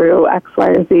go through X, Y,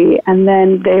 or Z, and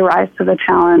then they rise to the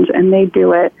challenge and they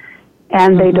do it,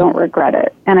 and they don't regret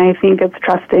it. And I think it's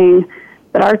trusting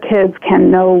that our kids can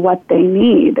know what they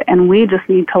need, and we just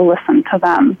need to listen to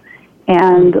them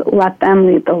and let them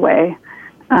lead the way,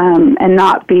 and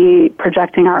not be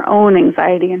projecting our own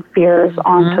anxiety and fears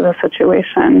onto the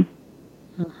situation.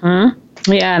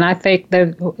 Yeah, and I think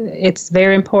that it's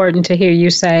very important to hear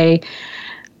you say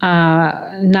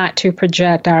not to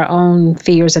project our own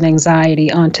fears and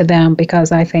anxiety onto them,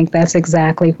 because I think that's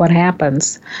exactly what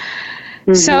happens.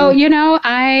 So,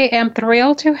 I am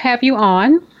thrilled to have you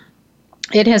on.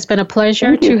 It has been a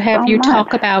pleasure to have you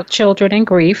talk about children and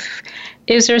grief.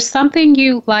 Is there something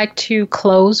you'd like to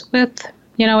close with,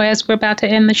 as we're about to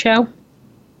end the show?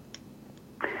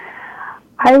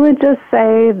 I would just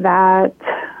say that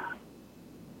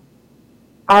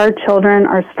our children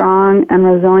are strong and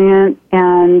resilient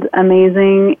and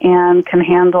amazing and can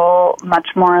handle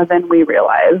much more than we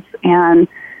realize. And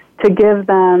to give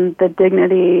them the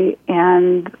dignity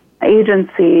and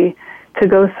agency to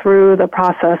go through the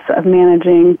process of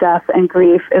managing death and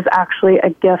grief is actually a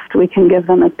gift we can give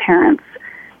them as parents.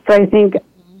 So I think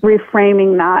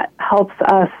reframing that helps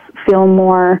us feel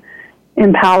more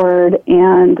empowered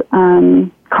and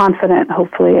confident,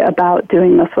 hopefully, about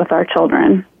doing this with our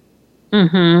children.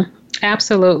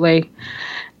 Absolutely.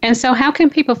 And so how can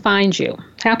people find you?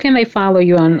 How can they follow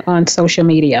you on social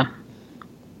media?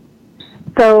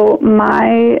 So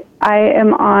I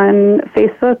am on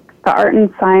Facebook, The Art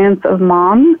and Science of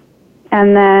Mom,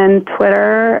 and then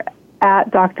Twitter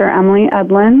at Dr. Emily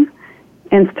Edlin,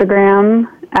 Instagram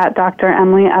at Dr.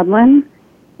 Emily Edlin,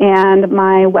 and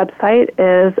my website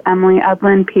is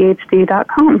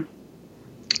emilyedlinphd.com.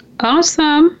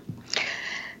 Awesome.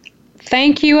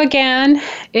 Thank you again.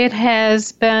 It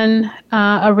has been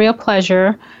a real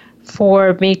pleasure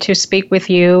for me to speak with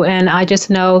you, and I just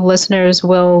know listeners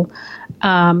will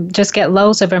just get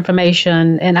loads of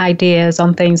information and ideas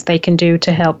on things they can do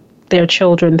to help their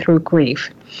children through grief.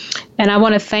 And I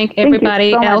want to thank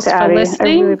everybody else for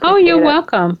listening. Really you're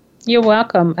welcome. You're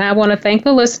welcome. I want to thank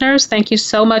the listeners. Thank you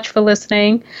so much for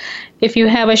listening. If you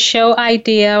have a show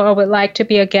idea or would like to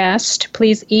be a guest,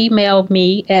 please email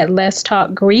me at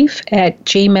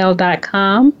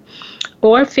letstalkgrief@gmail.com,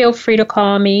 or feel free to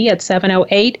call me at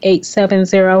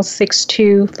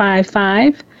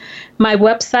 708-870-6255. My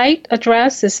website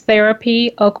address is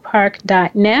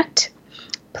therapyoakpark.net.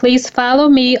 Please follow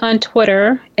me on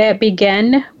Twitter at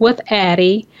Begin with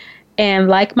Addie, and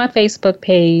like my Facebook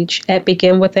page at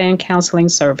Begin Within Counseling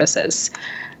Services.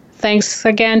 Thanks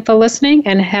again for listening,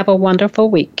 and have a wonderful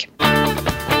week.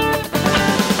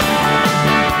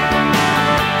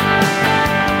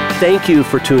 Thank you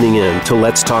for tuning in to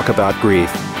Let's Talk About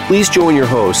Grief. Please join your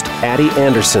host, Addie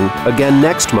Anderson, again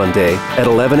next Monday at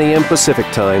 11 a.m. Pacific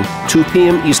Time, 2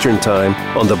 p.m. Eastern Time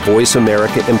on the Voice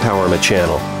America Empowerment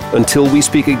Channel. Until we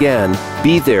speak again,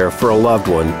 be there for a loved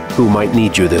one who might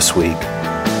need you this week.